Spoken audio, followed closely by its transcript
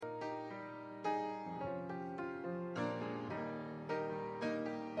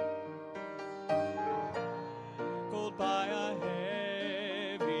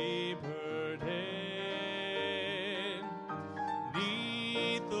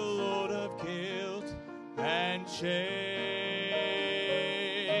shame.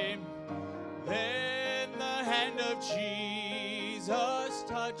 Then the hand of Jesus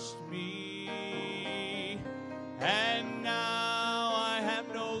touched me, and now I am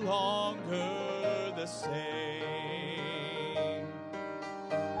no longer the same.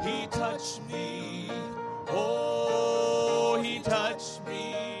 He touched me, oh, he touched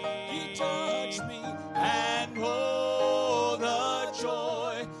me, and oh, the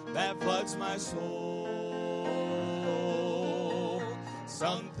joy that floods my soul.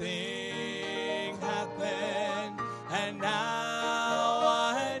 Something happened, and now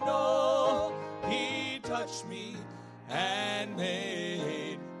I know he touched me and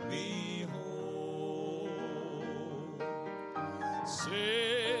made me whole.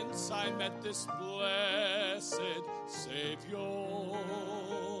 Since I met this blessed Savior,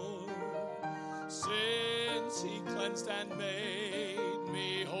 since he cleansed and made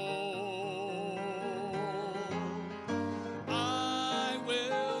me whole, I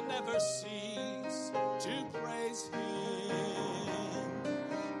will never cease to praise him.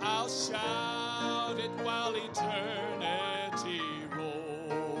 I'll shout it while eternity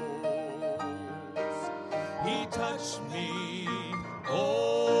rolls. He touched me,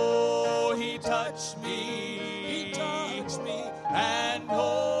 oh, he touched me, and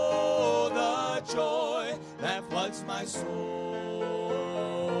oh, the joy that floods my soul.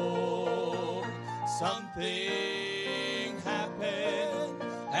 Something happened,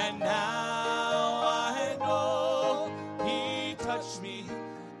 and now I know he touched me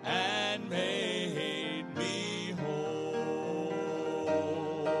and made me whole.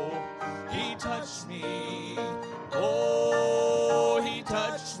 He touched me, oh, he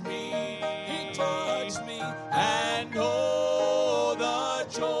touched me, and oh, the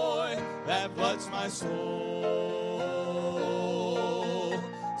joy that floods my soul.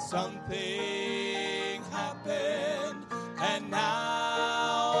 Something happened, and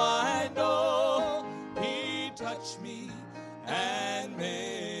now I know he touched me and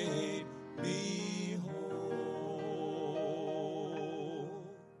made me whole.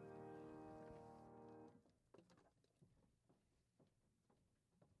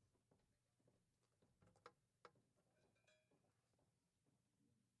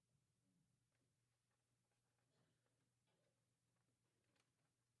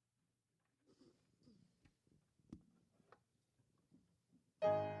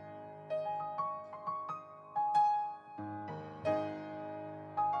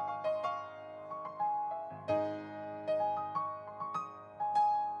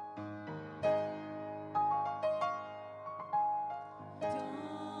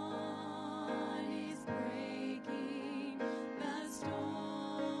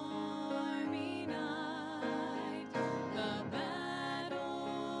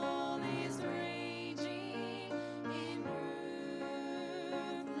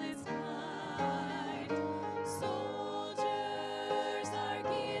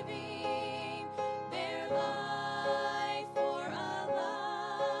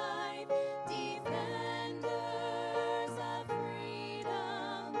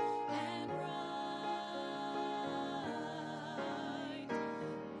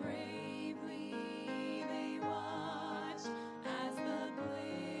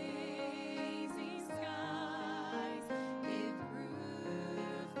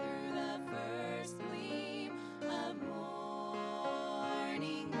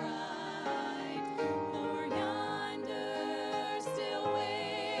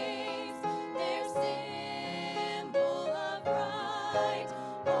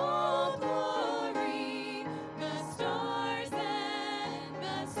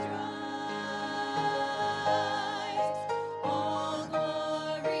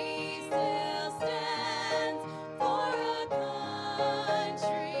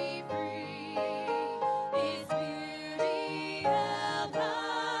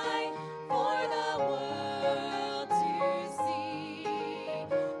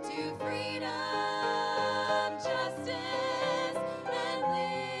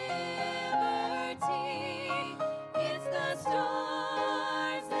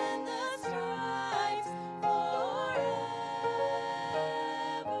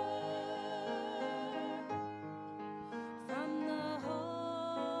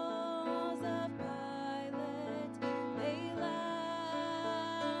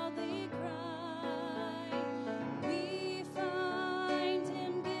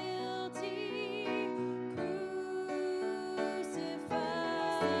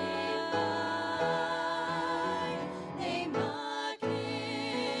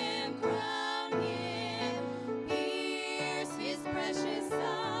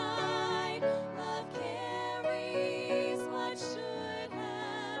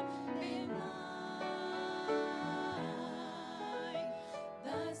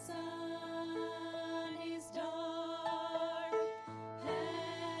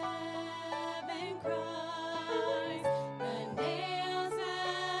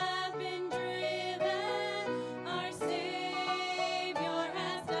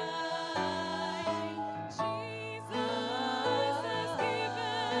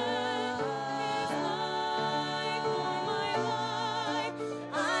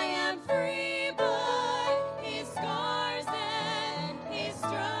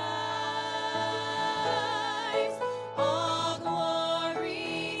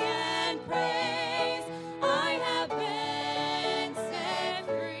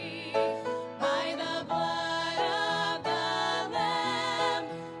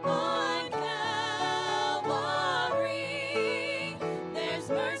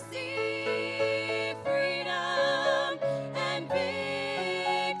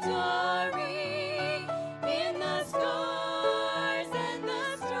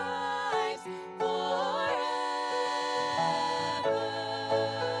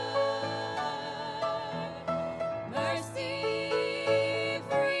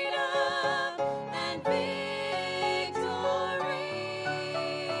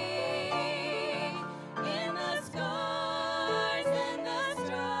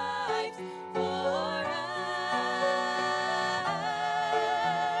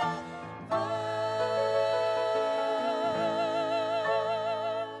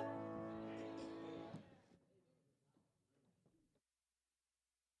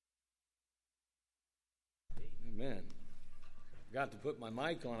 Amen. Got to put my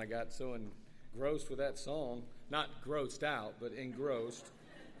mic on. I got so engrossed with that song. Not grossed out, but engrossed.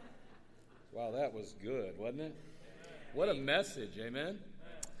 Wow, that was good, wasn't it? What a message, amen?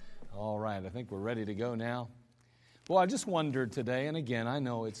 All right, I think we're ready to go now. Well, I just wondered today, and again, I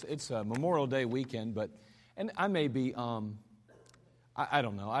know it's a Memorial Day weekend, and I may be, I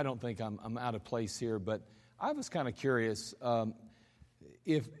don't know. I don't think I'm out of place here, but I was kind of curious.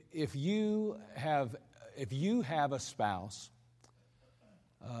 If you have a spouse,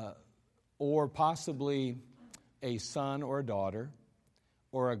 or possibly a son or a daughter,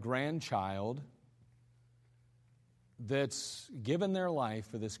 or a grandchild that's given their life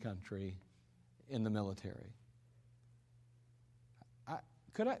for this country in the military,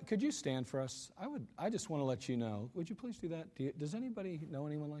 could you stand for us? I just want to let you know. Would you please do that? Does anybody know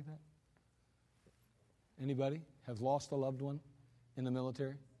anyone like that? Anybody have lost a loved one in the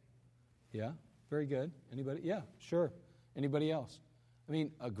military? Yeah, very good. Anybody? Yeah, sure. Anybody else? I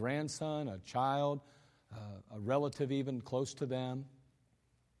mean, a grandson, a child, a relative even close to them.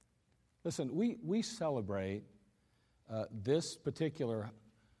 Listen, we celebrate this particular,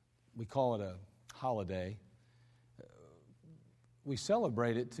 we call it a holiday. We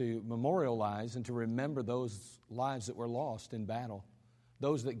celebrate it to memorialize and to remember those lives that were lost in battle,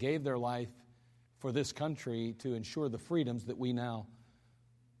 those that gave their life for this country to ensure the freedoms that we now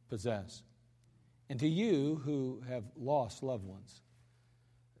possess. And to you who have lost loved ones,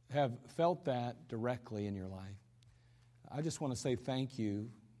 have felt that directly in your life, I just want to say thank you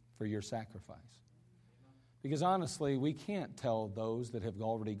for your sacrifice. Because honestly, we can't tell those that have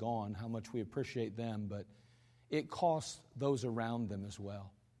already gone how much we appreciate them, but it costs those around them as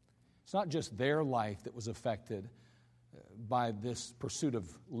well. It's not just their life that was affected by this pursuit of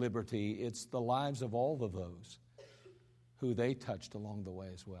liberty. It's the lives of all of those who they touched along the way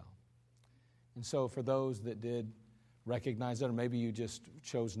as well. And so for those that did recognize that, or maybe you just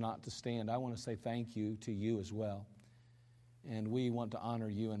chose not to stand, I want to say thank you to you as well. And we want to honor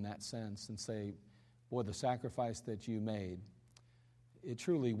you in that sense and say, boy, the sacrifice that you made,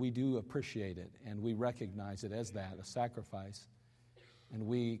 we do appreciate it, and we recognize it as that, a sacrifice. And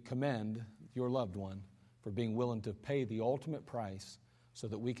we commend your loved one for being willing to pay the ultimate price so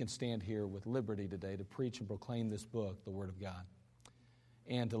that we can stand here with liberty today to preach and proclaim this book, the Word of God,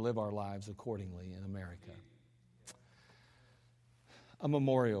 and to live our lives accordingly in America. A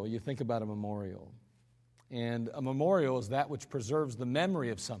memorial, you think about a memorial. And a memorial is that which preserves the memory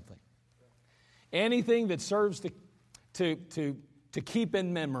of something. Anything that serves to keep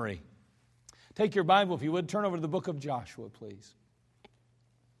in memory. Take your Bible, if you would. Turn over to the book of Joshua, please.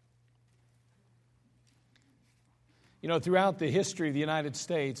 You know, throughout the history of the United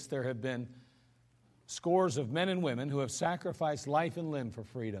States, there have been scores of men and women who have sacrificed life and limb for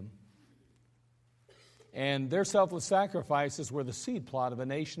freedom. And their selfless sacrifices were the seed plot of a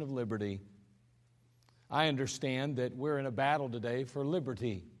nation of liberty. I understand that we're in a battle today for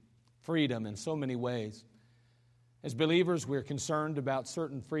liberty, freedom in so many ways. As believers, we're concerned about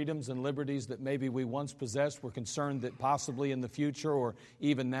certain freedoms and liberties that maybe we once possessed. We're concerned that possibly in the future or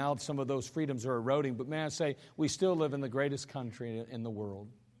even now some of those freedoms are eroding. But may I say, we still live in the greatest country in the world.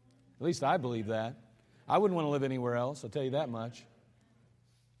 At least I believe that. I wouldn't want to live anywhere else, I'll tell you that much.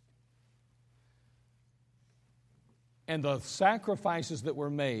 And the sacrifices that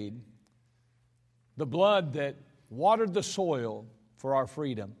were made, the blood that watered the soil for our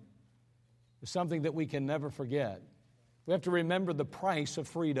freedom, is something that we can never forget. We have to remember the price of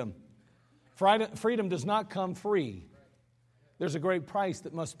freedom. Freedom does not come free. There's a great price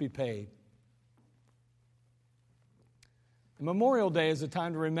that must be paid. And Memorial Day is a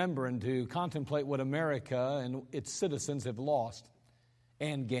time to remember and to contemplate what America and its citizens have lost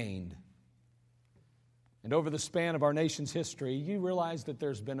and gained. And over the span of our nation's history, you realize that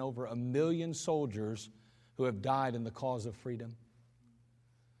there's been over 1 million soldiers who have died in the cause of freedom.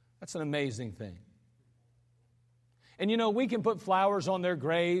 That's an amazing thing. And you know, we can put flowers on their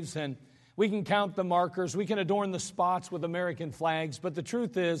graves and we can count the markers, we can adorn the spots with American flags, but the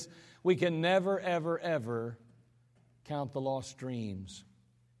truth is we can never, ever, ever count the lost dreams,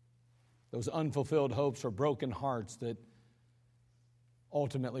 those unfulfilled hopes or broken hearts that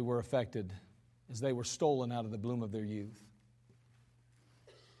ultimately were affected as they were stolen out of the bloom of their youth.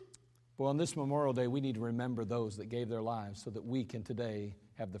 Well, on this Memorial Day, we need to remember those that gave their lives so that we can today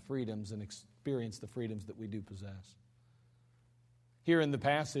have the freedoms and experience the freedoms that we do possess. Here in the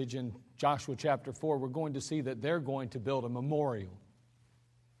passage in Joshua chapter 4, we're going to see that they're going to build a memorial.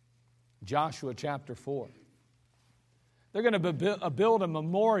 Joshua chapter 4. They're going to build a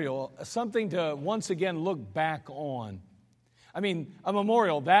memorial, something to once again look back on. A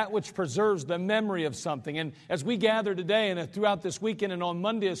memorial, that which preserves the memory of something. And as we gather today and throughout this weekend and on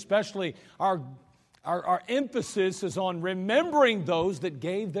Monday especially, our emphasis is on remembering those that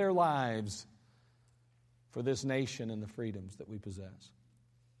gave their lives for this nation and the freedoms that we possess.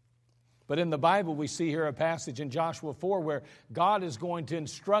 But in the Bible, we see here a passage in Joshua 4 where God is going to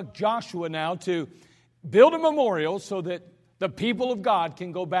instruct Joshua now to build a memorial so that the people of God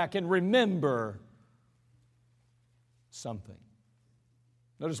can go back and remember something.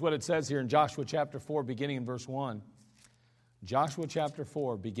 Notice what it says here in Joshua chapter 4, beginning in verse 1. Joshua chapter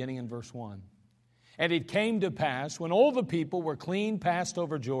 4, beginning in verse 1. And it came to pass, when all the people were clean passed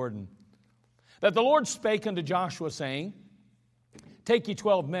over Jordan, that the Lord spake unto Joshua, saying, Take ye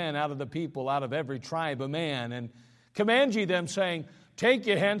 12 men out of the people, out of every tribe a man, and command ye them, saying, Take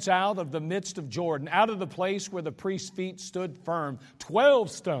ye hence out of the midst of Jordan, out of the place where the priest's feet stood firm, 12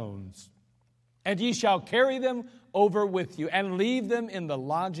 stones, and ye shall carry them over with you, and leave them in the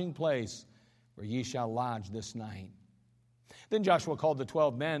lodging place where ye shall lodge this night. Then Joshua called the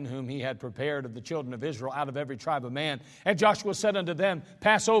 12 men whom he had prepared of the children of Israel out of every tribe of man. And Joshua said unto them,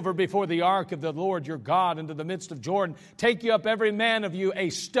 Pass over before the ark of the Lord your God into the midst of Jordan. Take you up every man of you a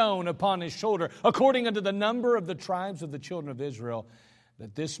stone upon his shoulder, according unto the number of the tribes of the children of Israel,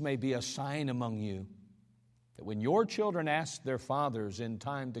 that this may be a sign among you, that when your children ask their fathers in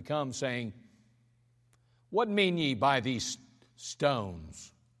time to come, saying, What mean ye by these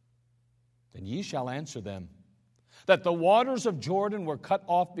stones? Then ye shall answer them, that the waters of Jordan were cut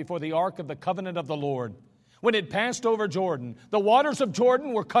off before the ark of the covenant of the Lord. When it passed over Jordan, the waters of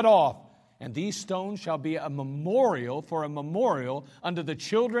Jordan were cut off, and these stones shall be a memorial unto the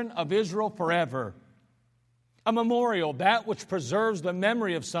children of Israel forever. A memorial, that which preserves the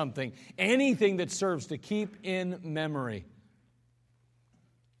memory of something, anything that serves to keep in memory.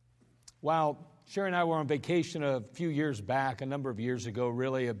 While Sherry and I were on vacation a few years back, a number of years ago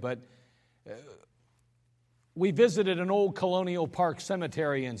really, but we visited an old colonial park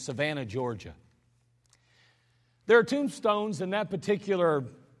cemetery in Savannah, Georgia. There are tombstones in that particular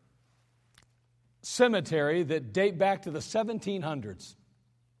cemetery that date back to the 1700s.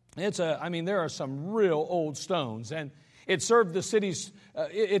 There are some real old stones, and it serves as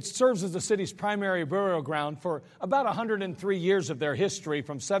the city's primary burial ground for about 103 years of their history,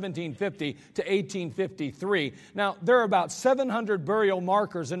 from 1750 to 1853. Now, there are about 700 burial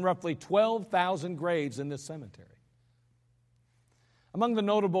markers and roughly 12,000 graves in this cemetery. Among the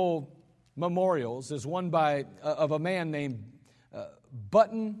notable memorials is one of a man named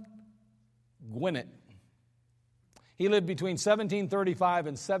Button Gwinnett. He lived between 1735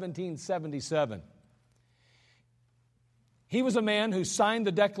 and 1777. He was a man who signed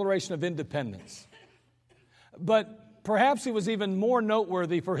the Declaration of Independence. But perhaps he was even more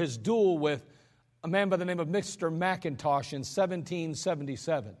noteworthy for his duel with a man by the name of Mr. McIntosh in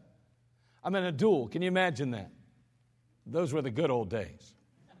 1777. A duel. Can you imagine that? Those were the good old days.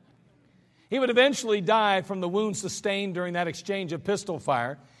 He would eventually die from the wounds sustained during that exchange of pistol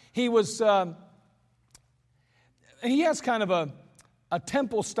fire. He has kind of a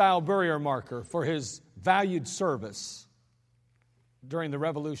temple-style burial marker for his valued service during the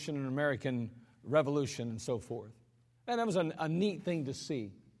Revolution and American Revolution and so forth. And that was a neat thing to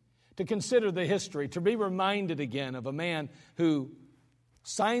see, to consider the history, to be reminded again of a man who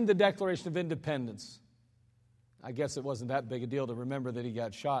signed the Declaration of Independence. I guess it wasn't that big a deal to remember that he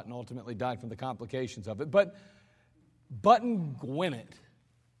got shot and ultimately died from the complications of it. But Button Gwinnett. If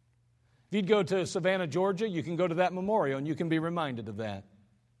you'd go to Savannah, Georgia, you can go to that memorial and you can be reminded of that.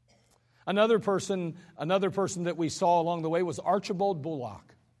 Another person that we saw along the way was Archibald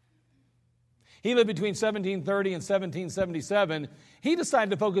Bullock. He lived between 1730 and 1777. He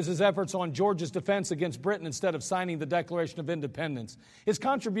decided to focus his efforts on Georgia's defense against Britain instead of signing the Declaration of Independence. His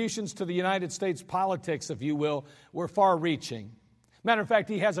contributions to the United States politics, if you will, were far-reaching. Matter of fact,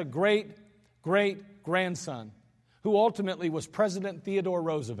 he has a great-great-grandson who ultimately was President Theodore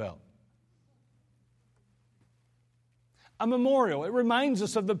Roosevelt. A memorial. It reminds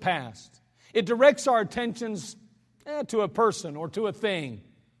us of the past. It directs our attentions to a person or to a thing.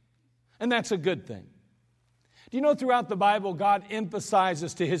 And that's a good thing. Do you know throughout the Bible, God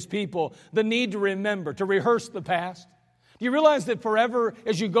emphasizes to His people the need to remember, to rehearse the past? Do you realize that forever,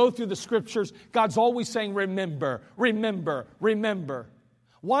 as you go through the Scriptures, God's always saying, remember, remember, remember.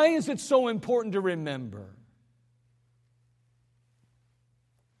 Why is it so important to remember?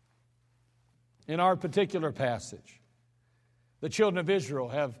 In our particular passage, the children of Israel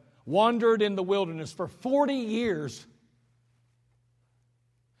have wandered in the wilderness for 40 years.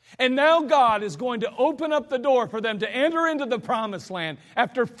 And now God is going to open up the door for them to enter into the promised land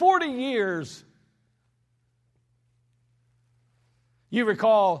after 40 years You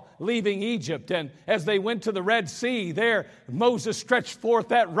recall leaving Egypt, and as they went to the Red Sea, there Moses stretched forth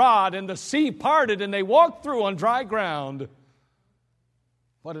that rod, and the sea parted, and they walked through on dry ground.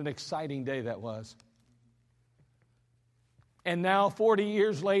 What an exciting day that was. And now, 40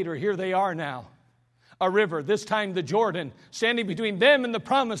 years later, here they are now. A river, this time the Jordan, standing between them and the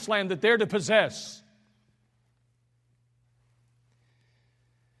promised land that they're to possess.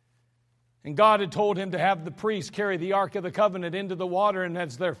 And God had told him to have the priests carry the Ark of the Covenant into the water, and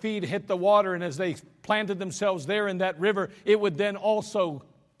as their feet hit the water and as they planted themselves there in that river, it would then also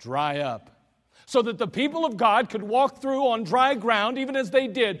dry up. So that the people of God could walk through on dry ground, even as they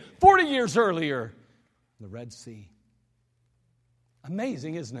did 40 years earlier, the Red Sea.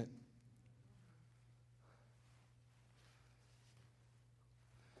 Amazing, isn't it?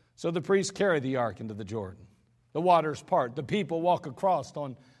 So the priests carry the ark into the Jordan. The waters part. The people walk across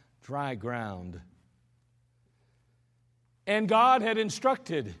on dry ground. And God had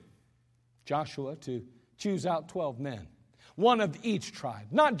instructed Joshua to choose out 12 men, one of each tribe,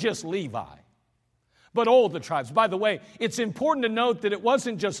 not just Levi, but all the tribes. By the way, it's important to note that it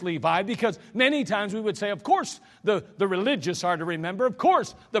wasn't just Levi, because many times we would say, of course, the religious are to remember. Of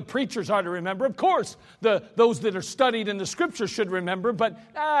course, the preachers are to remember. Of course, those that are studied in the Scriptures should remember. But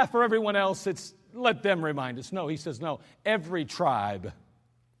for everyone else, it's let them remind us. No, he says, no, every tribe,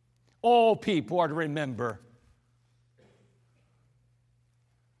 all people are to remember.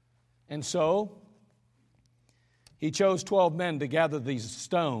 And so, he chose 12 men to gather these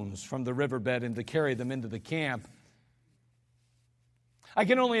stones from the riverbed and to carry them into the camp. I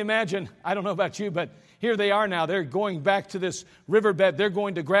can only imagine, I don't know about you, but here they are now. They're going back to this riverbed. They're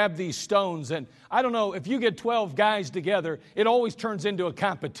going to grab these stones. And I don't know, if you get 12 guys together, it always turns into a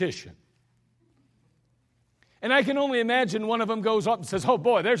competition. And I can only imagine one of them goes up and says, oh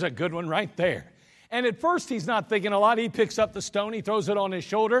boy, there's a good one right there. And at first he's not thinking a lot. He picks up the stone, he throws it on his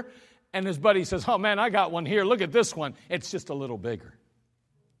shoulder, and his buddy says, oh man, I got one here. Look at this one. It's just a little bigger.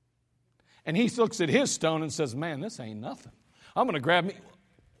 And he looks at his stone and says, man, this ain't nothing. I'm going to grab me.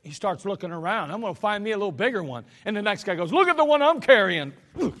 He starts looking around. I'm going to find me a little bigger one. And the next guy goes, look at the one I'm carrying.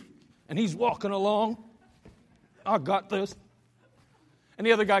 And he's walking along. I got this. And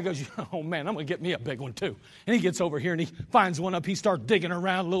the other guy goes, oh man, I'm going to get me a big one too. And he gets over here and he finds one up. He starts digging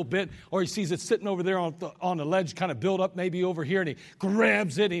around a little bit, or he sees it sitting over there on the ledge, kind of built up maybe over here, and he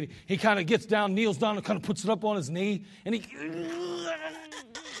grabs it. He kind of gets down, kneels down, and kind of puts it up on his knee. And he...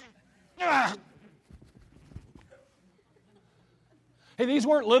 Hey, these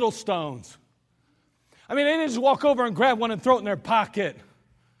weren't little stones. I mean, they didn't just walk over and grab one and throw it in their pocket.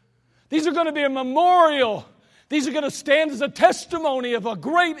 These are going to be a memorial. These are going to stand as a testimony of a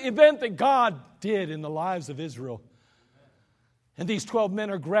great event that God did in the lives of Israel. And these 12 men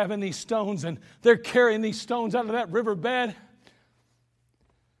are grabbing these stones, and they're carrying these stones out of that riverbed.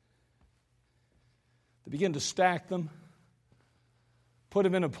 They begin to stack them, put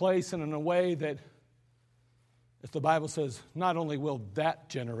them in a place and in a way that, as the Bible says, not only will that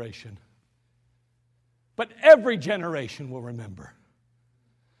generation, but every generation will remember.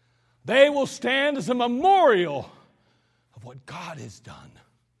 They will stand as a memorial of what God has done.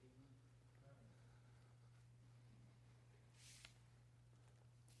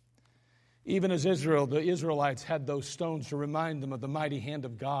 Even as Israel, the Israelites had those stones to remind them of the mighty hand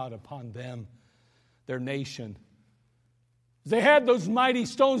of God upon them, their nation. They had those mighty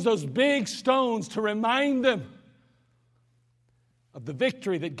stones, those big stones, to remind them of the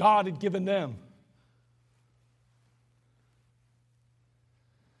victory that God had given them.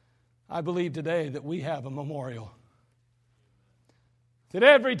 I believe today that we have a memorial. That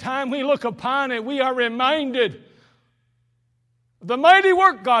every time we look upon it, we are reminded of the mighty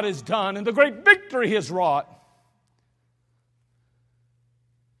work God has done and the great victory He has wrought.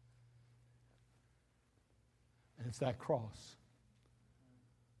 And it's that cross.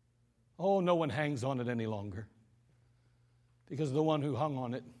 Oh, no one hangs on it any longer, because the one who hung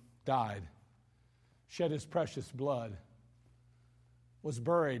on it died, shed his precious blood, was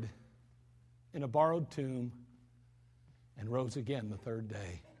buried in a borrowed tomb, and rose again the third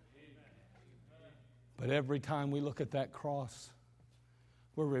day. But every time we look at that cross,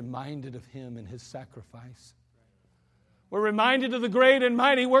 we're reminded of Him and His sacrifice. We're reminded of the great and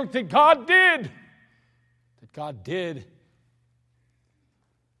mighty work that God did. That God did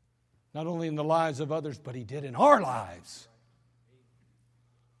not only in the lives of others, but He did in our lives.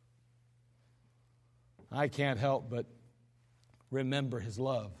 I can't help but remember His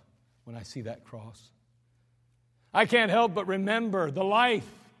love when I see that cross. I can't help but remember the life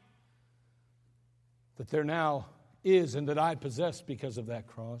that there now is and that I possess because of that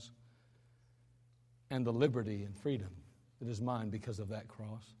cross, and the liberty and freedom that is mine because of that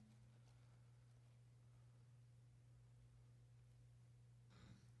cross.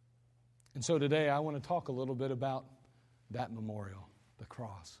 And so today I want to talk a little bit about that memorial, the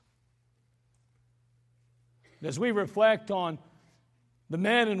cross. As we reflect on the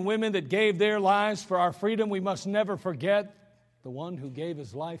men and women that gave their lives for our freedom, we must never forget the one who gave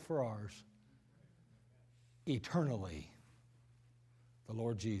his life for ours eternally, the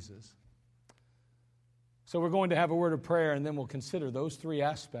Lord Jesus. So we're going to have a word of prayer, and then we'll consider those three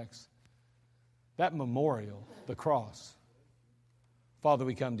aspects. That memorial, the cross. Father,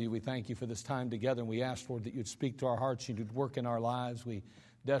 we come to you. We thank you for this time together, and we ask, Lord, that you'd speak to our hearts, you'd work in our lives. We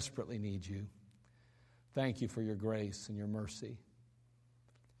desperately need you. Thank you for your grace and your mercy.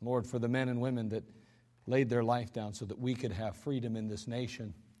 Lord, for the men and women that laid their life down so that we could have freedom in this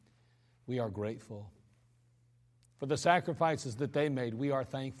nation, we are grateful. For the sacrifices that they made, we are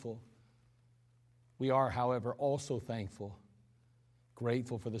thankful. We are, however, also thankful,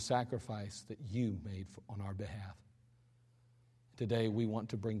 grateful for the sacrifice that you made on our behalf. Today, we want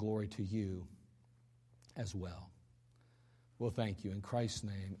to bring glory to you as well. We'll thank you. In Christ's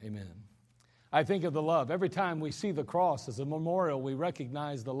name, amen. I think of the love. Every time we see the cross as a memorial, we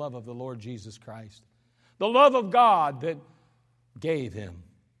recognize the love of the Lord Jesus Christ. The love of God that gave him.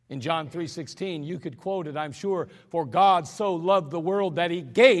 In John 3:16, you could quote it, I'm sure, for God so loved the world that he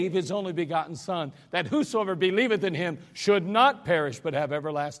gave his only begotten Son, that whosoever believeth in him should not perish but have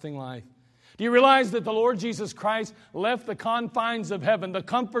everlasting life. Do you realize that the Lord Jesus Christ left the confines of heaven, the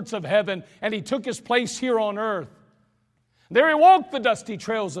comforts of heaven, and he took his place here on earth? There he walked the dusty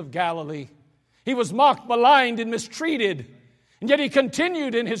trails of Galilee. He was mocked, maligned, and mistreated. And yet he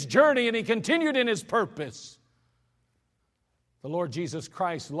continued in his journey and he continued in his purpose. The Lord Jesus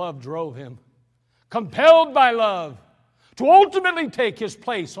Christ's love drove him, compelled by love, to ultimately take his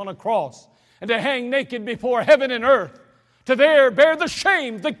place on a cross and to hang naked before heaven and earth, to there bear the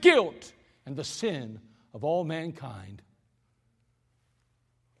shame, the guilt, and the sin of all mankind.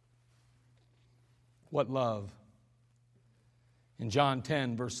 What love! In John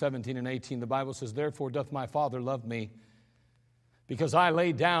 10, verse 17 and 18, the Bible says, therefore doth my Father love me, because I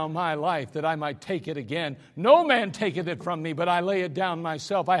lay down my life that I might take it again. No man taketh it from me, but I lay it down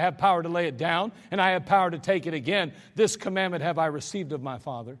myself. I have power to lay it down, and I have power to take it again. This commandment have I received of my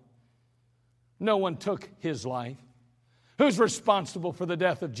Father. No one took his life. Who's responsible for the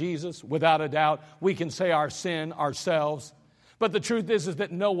death of Jesus? Without a doubt, we can say our sin ourselves. But the truth is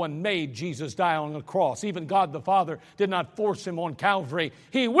that no one made Jesus die on the cross. Even God the Father did not force him on Calvary.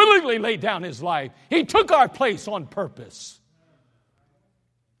 He willingly laid down his life. He took our place on purpose.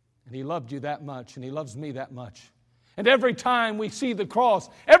 And he loved you that much, and he loves me that much. And every time we see the cross,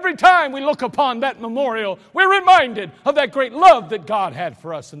 every time we look upon that memorial, we're reminded of that great love that God had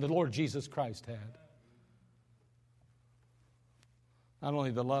for us and the Lord Jesus Christ had. Not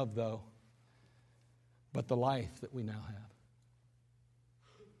only the love, though, but the life that we now have.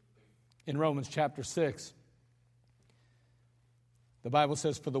 In Romans chapter 6, the Bible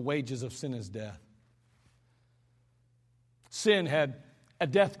says, for the wages of sin is death. Sin had a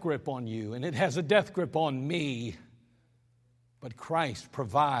death grip on you, and it has a death grip on me. But Christ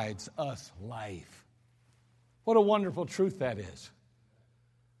provides us life. What a wonderful truth that is.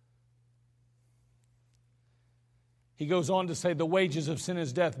 He goes on to say, the wages of sin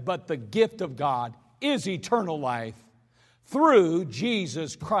is death, but the gift of God is eternal life through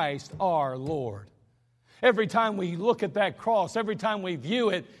Jesus Christ our Lord. Every time we look at that cross, every time we view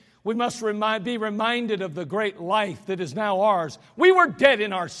it, we must be reminded of the great life that is now ours. We were dead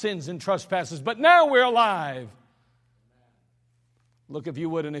in our sins and trespasses, but now we're alive. Look, if you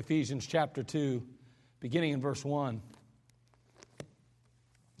would, in Ephesians chapter 2, beginning in verse 1.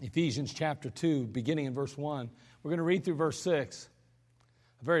 Ephesians chapter 2, beginning in verse 1. We're going to read through verse 6.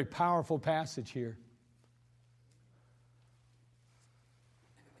 A very powerful passage here.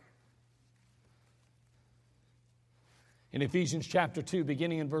 In Ephesians chapter 2,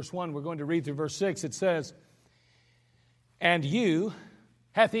 beginning in verse 1, we're going to read through verse 6. It says, and you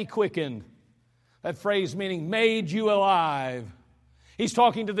hath he quickened. That phrase meaning made you alive. He's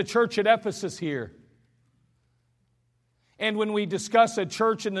talking to the church at Ephesus here. And when we discuss a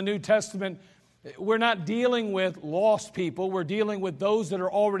church in the New Testament, we're not dealing with lost people. We're dealing with those that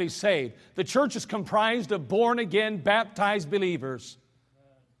are already saved. The church is comprised of born-again, baptized believers.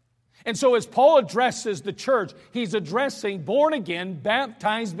 And so as Paul addresses the church, he's addressing born-again,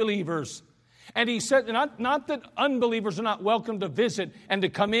 baptized believers. And he said, not that unbelievers are not welcome to visit and to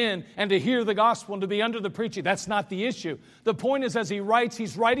come in and to hear the gospel and to be under the preaching. That's not the issue. The point is, as he writes,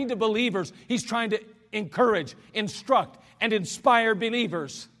 he's writing to believers. He's trying to encourage, instruct, and inspire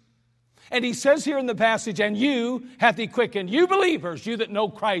believers. And he says here in the passage, and you hath he quickened, you believers, you that know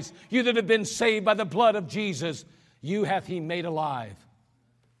Christ, you that have been saved by the blood of Jesus, you hath he made alive,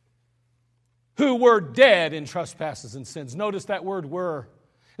 who were dead in trespasses and sins. Notice that word were.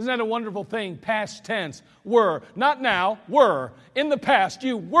 Isn't that a wonderful thing? Past tense, were. Not now, were. In the past,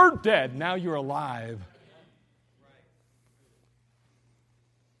 you were dead, now you're alive.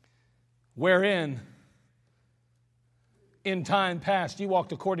 Wherein, in time past, you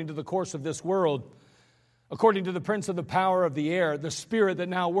walked according to the course of this world, according to the prince of the power of the air, the spirit that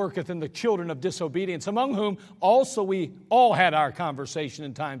now worketh in the children of disobedience, among whom also we all had our conversation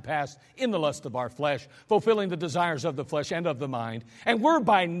in time past in the lust of our flesh, fulfilling the desires of the flesh and of the mind. And we're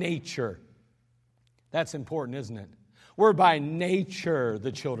by nature, that's important, isn't it? We're by nature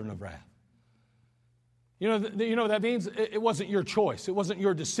the children of wrath. You know that means it wasn't your choice. It wasn't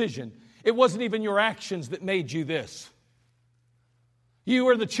your decision. It wasn't even your actions that made you this. You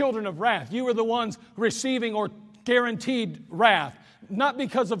are the children of wrath. You are the ones receiving or guaranteed wrath, not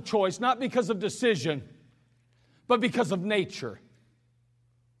because of choice, not because of decision, but because of nature.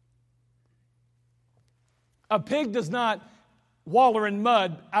 A pig does not waller in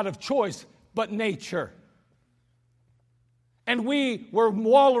mud out of choice, but nature. And we were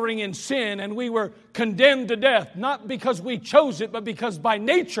wallowing in sin, and we were condemned to death, not because we chose it, but because by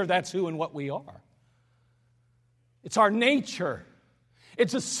nature that's who and what we are. It's our nature.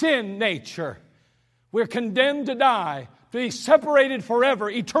 It's a sin nature. We're condemned to die, to be separated forever,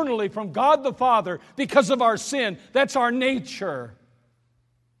 eternally from God the Father because of our sin. That's our nature.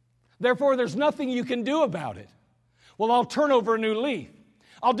 Therefore, there's nothing you can do about it. Well, I'll turn over a new leaf.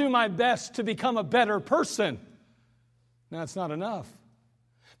 I'll do my best to become a better person. No, that's not enough.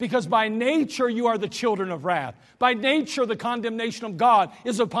 Because by nature you are the children of wrath. By nature the condemnation of God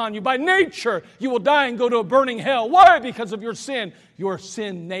is upon you. By nature you will die and go to a burning hell. Why? Because of your sin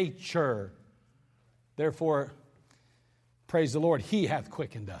nature. Therefore, praise the Lord, He hath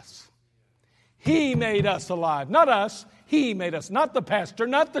quickened us. He made us alive. Not us, He made us. Not the pastor,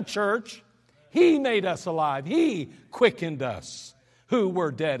 not the church. He made us alive. He quickened us, who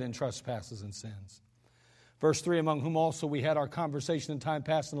were dead in trespasses and sins. Verse 3, among whom also we had our conversation in time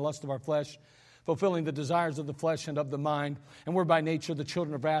past in the lust of our flesh, fulfilling the desires of the flesh and of the mind, and we're by nature the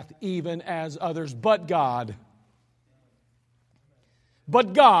children of wrath, even as others. But God,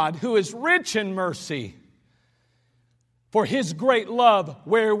 who is rich in mercy, for His great love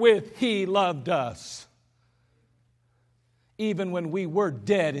wherewith He loved us, even when we were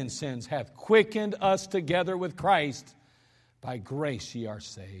dead in sins, hath quickened us together with Christ. By grace ye are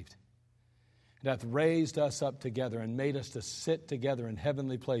saved. And hath raised us up together and made us to sit together in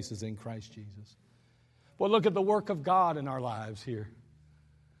heavenly places in Christ Jesus. Well, look at the work of God in our lives here.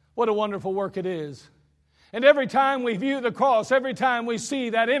 What a wonderful work it is. And every time we view the cross, every time we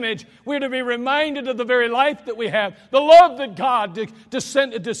see that image, we're to be reminded of the very life that we have, the love that God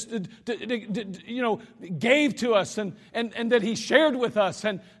gave to us and that He shared with us,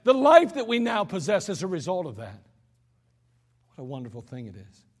 and the life that we now possess as a result of that. What a wonderful thing it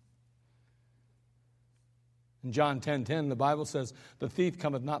is. In John 10:10, the Bible says, the thief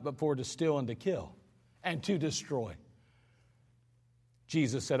cometh not but for to steal and to kill and to destroy.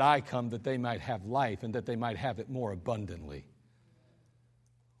 Jesus said, I come that they might have life and that they might have it more abundantly.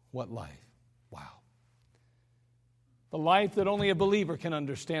 What life? Wow. The life that only a believer can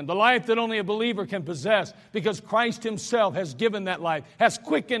understand. The life that only a believer can possess, because Christ Himself has given that life, has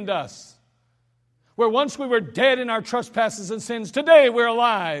quickened us. Where once we were dead in our trespasses and sins, today we're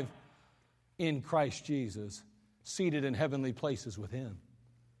alive in Christ Jesus, seated in heavenly places with Him.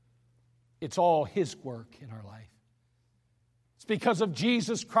 It's all His work in our life. It's because of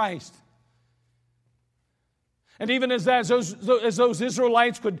Jesus Christ. And even as those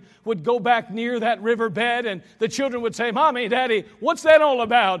Israelites would go back near that riverbed, and the children would say, Mommy, Daddy, what's that all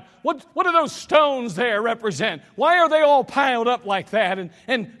about? What do those stones there represent? Why are they all piled up like that?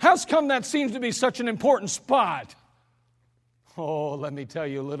 And how's come that seems to be such an important spot? Oh, let me tell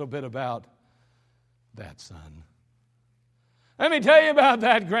you a little bit about that, son. Let me tell you about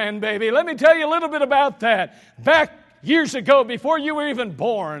that, grandbaby. Let me tell you a little bit about that. Back years ago, before you were even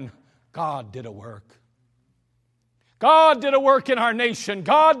born, God did a work. God did a work in our nation.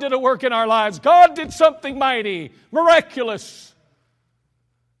 God did a work in our lives. God did something mighty, miraculous.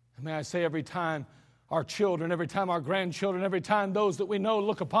 And may I say, every time our children, every time our grandchildren, every time those that we know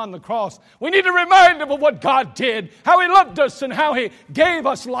look upon the cross, we need to remind them of what God did, how He loved us, and how He gave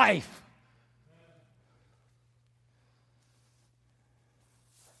us life.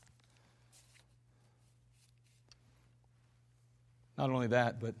 Not only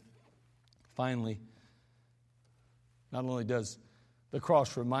that, but finally, not only does the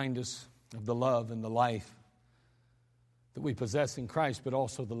cross remind us of the love and the life that we possess in Christ, but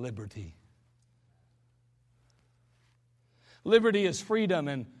also the liberty. Liberty is freedom,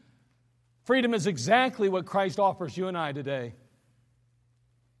 and freedom is exactly what Christ offers you and I today.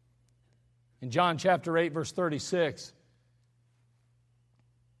 In John chapter 8, verse 36,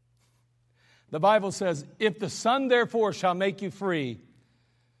 the Bible says, "If the Son therefore shall make you free,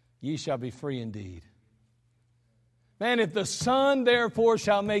 ye shall be free indeed." Man, if the Son therefore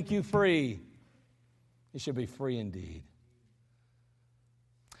shall make you free, you shall be free indeed.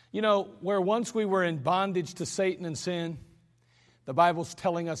 You know, where once we were in bondage to Satan and sin, the Bible's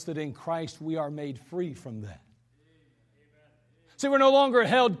telling us that in Christ we are made free from that. See, we're no longer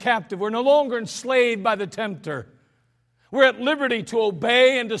held captive. We're no longer enslaved by the tempter. We're at liberty to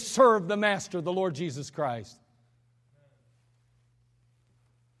obey and to serve the Master, the Lord Jesus Christ.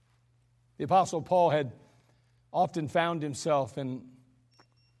 The Apostle Paul had often found himself in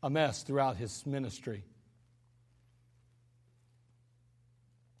a mess throughout his ministry.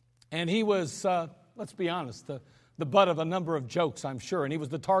 And he was, let's be honest, the butt of a number of jokes, I'm sure. And he was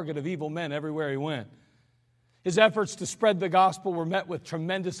the target of evil men everywhere he went. His efforts to spread the gospel were met with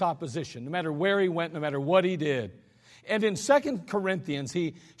tremendous opposition, no matter where he went, no matter what he did. And in 2 Corinthians,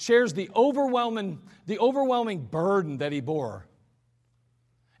 he shares the overwhelming burden that he bore.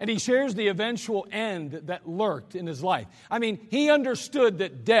 And he shares the eventual end that lurked in his life. I mean, he understood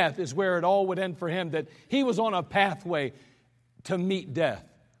that death is where it all would end for him, that he was on a pathway to meet death.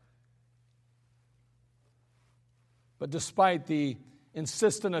 But despite the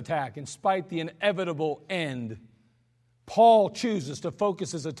insistent attack, in spite the inevitable end, Paul chooses to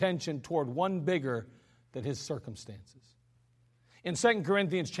focus his attention toward one bigger than his circumstances. In 2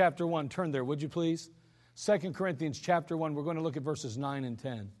 Corinthians chapter 1, turn there, would you please? 2 Corinthians chapter 1, we're going to look at verses 9 and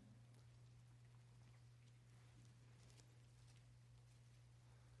 10.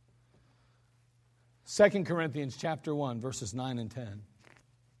 Second Corinthians chapter 1, verses 9 and 10.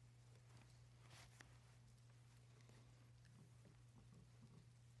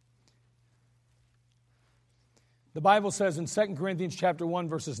 The Bible says in 2 Corinthians chapter 1,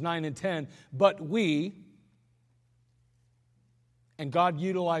 verses 9 and 10, "But we," and God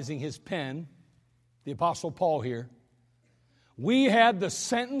utilizing his pen, the Apostle Paul here, "we had the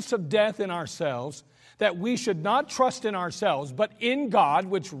sentence of death in ourselves, that we should not trust in ourselves, but in God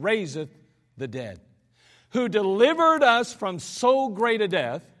which raiseth the dead, who delivered us from so great a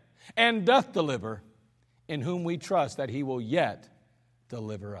death, and doth deliver, in whom we trust that he will yet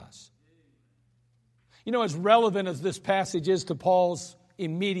deliver us." You know, as relevant as this passage is to Paul's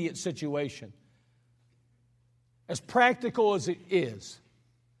immediate situation, as practical as it is,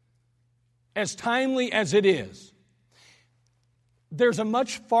 as timely as it is, there's a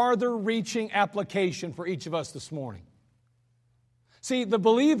much farther reaching application for each of us this morning. See, the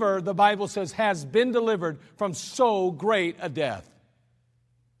believer, the Bible says, has been delivered from so great a death.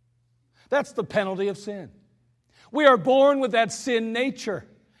 That's the penalty of sin. We are born with that sin nature.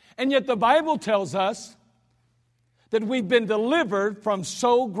 And yet the Bible tells us that we've been delivered from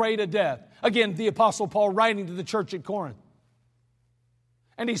so great a death. Again, the Apostle Paul writing to the church at Corinth.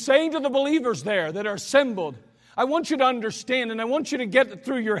 And he's saying to the believers there that are assembled, I want you to understand, and I want you to get it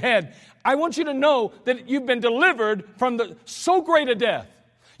through your head. I want you to know that you've been delivered from so great a death.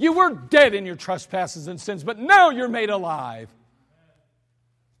 You were dead in your trespasses and sins, but now you're made alive.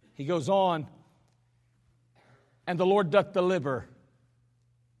 He goes on, and the Lord doth deliver.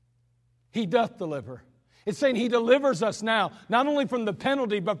 He doth deliver. It's saying He delivers us now, not only from the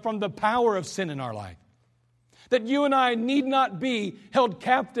penalty, but from the power of sin in our life. That you and I need not be held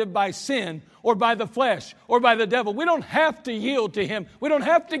captive by sin or by the flesh or by the devil. We don't have to yield to him. We don't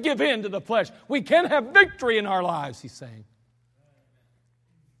have to give in to the flesh. We can have victory in our lives, He's saying.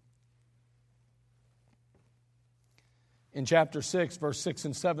 In chapter 6, verse 6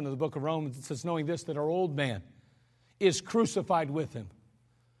 and 7 of the book of Romans, it says, knowing this, that our old man is crucified with Him,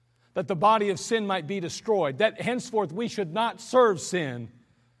 that the body of sin might be destroyed, that henceforth we should not serve sin,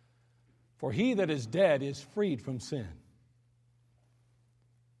 for he that is dead is freed from sin.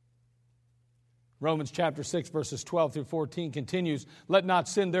 Romans chapter 6, verses 12 through 14 continues, let not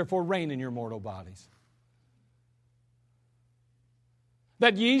sin therefore reign in your mortal bodies,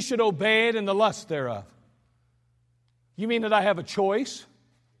 that ye should obey it in the lust thereof. You mean that I have a choice?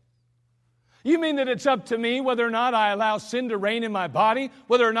 You mean that it's up to me whether or not I allow sin to reign in my body,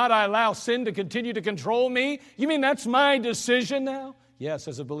 whether or not I allow sin to continue to control me? You mean that's my decision now? Yes,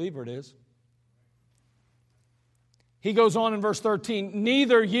 as a believer it is. He goes on in verse 13,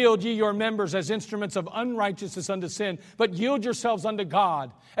 neither yield ye your members as instruments of unrighteousness unto sin, but yield yourselves unto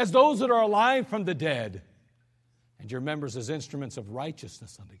God as those that are alive from the dead, and your members as instruments of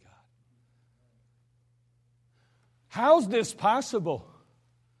righteousness unto God. How's this possible?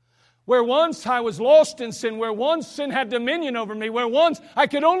 Where once I was lost in sin, where once sin had dominion over me, where once I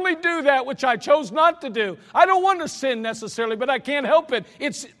could only do that which I chose not to do. I don't want to sin necessarily, but I can't help it.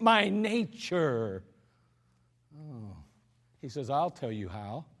 It's my nature. Oh. He says, I'll tell you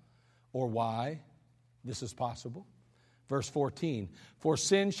how or why this is possible. Verse 14, for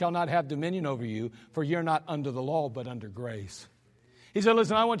sin shall not have dominion over you, for you're not under the law, but under grace. He said,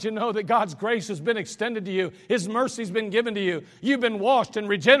 listen, I want you to know that God's grace has been extended to you. His mercy's been given to you. You've been washed and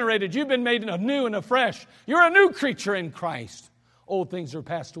regenerated. You've been made anew and afresh. You're a new creature in Christ. Old things are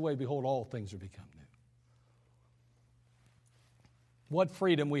passed away. Behold, all things are become new. What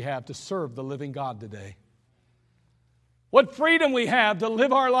freedom we have to serve the living God today. What freedom we have to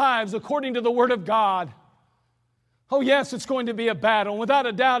live our lives according to the Word of God. Oh, yes, it's going to be a battle. Without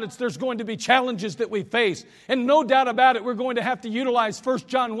a doubt, there's going to be challenges that we face. And no doubt about it, we're going to have to utilize 1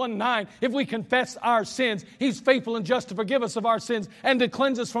 John 1:9. If we confess our sins, He's faithful and just to forgive us of our sins and to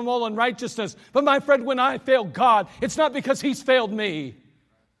cleanse us from all unrighteousness. But my friend, when I fail God, it's not because He's failed me.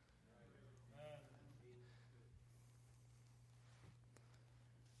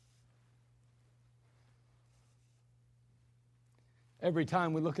 Every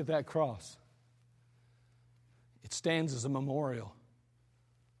time we look at that cross, it stands as a memorial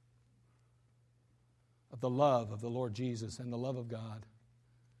of the love of the Lord Jesus and the love of God.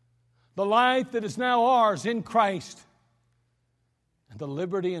 The life that is now ours in Christ and the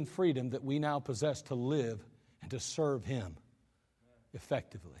liberty and freedom that we now possess to live and to serve Him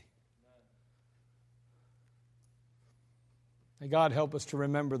effectively. May God help us to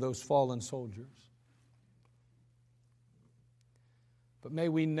remember those fallen soldiers. But may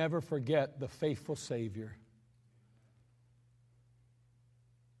we never forget the faithful Savior.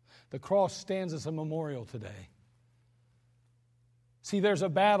 The cross stands as a memorial today. See, there's a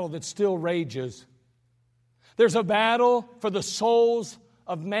battle that still rages. There's a battle for the souls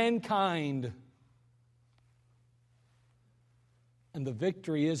of mankind. And the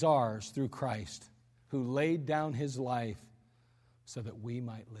victory is ours through Christ, who laid down His life so that we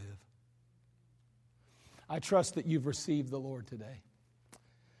might live. I trust that you've received the Lord today.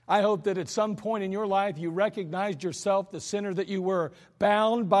 I hope that at some point in your life you recognized yourself the sinner that you were,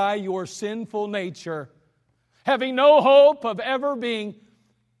 bound by your sinful nature, having no hope of ever being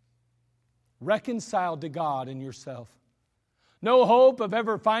reconciled to God in yourself. No hope of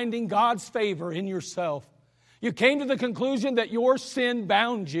ever finding God's favor in yourself. You came to the conclusion that your sin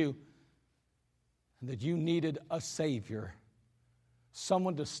bound you and that you needed a Savior,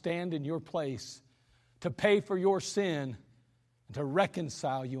 someone to stand in your place, to pay for your sin, to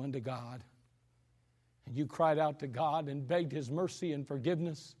reconcile you unto God. And you cried out to God and begged His mercy and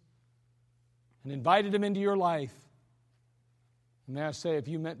forgiveness and invited Him into your life. And may I say, if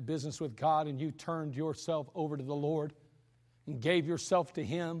you meant business with God and you turned yourself over to the Lord and gave yourself to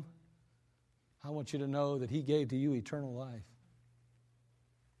Him, I want you to know that He gave to you eternal life.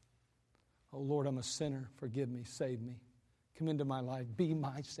 Oh Lord, I'm a sinner. Forgive me, save me. Come into my life. Be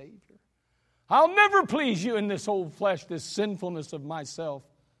my Savior. I'll never please you in this old flesh, this sinfulness of myself.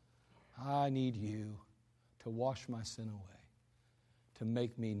 I need you to wash my sin away, to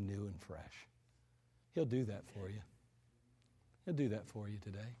make me new and fresh. He'll do that for you. He'll do that for you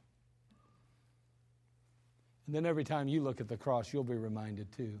today. And then every time you look at the cross, you'll be reminded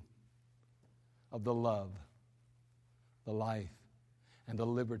too of the love, the life, and the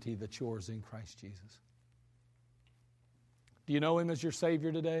liberty that's yours in Christ Jesus. Do you know Him as your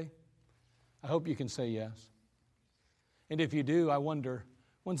Savior today? I hope you can say yes. And if you do, I wonder,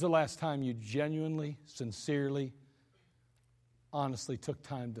 when's the last time you genuinely, sincerely, honestly took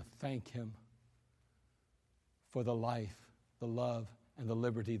time to thank Him for the life, the love, and the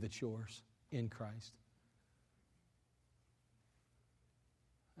liberty that's yours in Christ?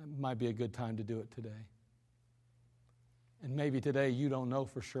 It might be a good time to do it today. And maybe today you don't know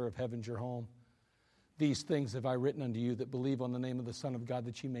for sure if heaven's your home. These things have I written unto you that believe on the name of the Son of God,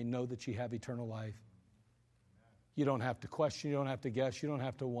 that ye may know that ye have eternal life. You don't have to question, you don't have to guess, you don't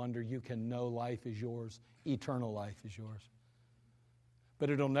have to wonder. You can know life is yours. Eternal life is yours. But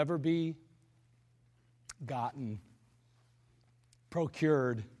it'll never be gotten,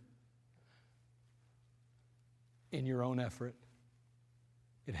 procured in your own effort.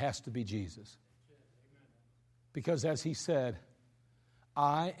 It has to be Jesus. Because as He said,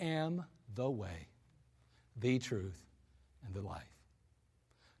 I am the way, the truth, and the life.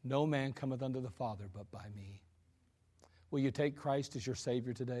 No man cometh unto the Father but by me. Will you take Christ as your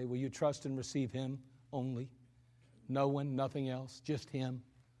Savior today? Will you trust and receive Him only? No one, nothing else, just Him.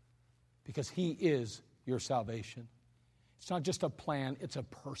 Because He is your salvation. It's not just a plan, it's a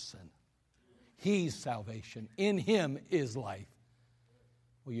person. He's salvation. In Him is life.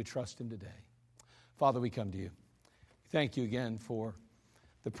 Will you trust Him today? Father, we come to You. Thank You again for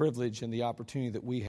the privilege and the opportunity that we have.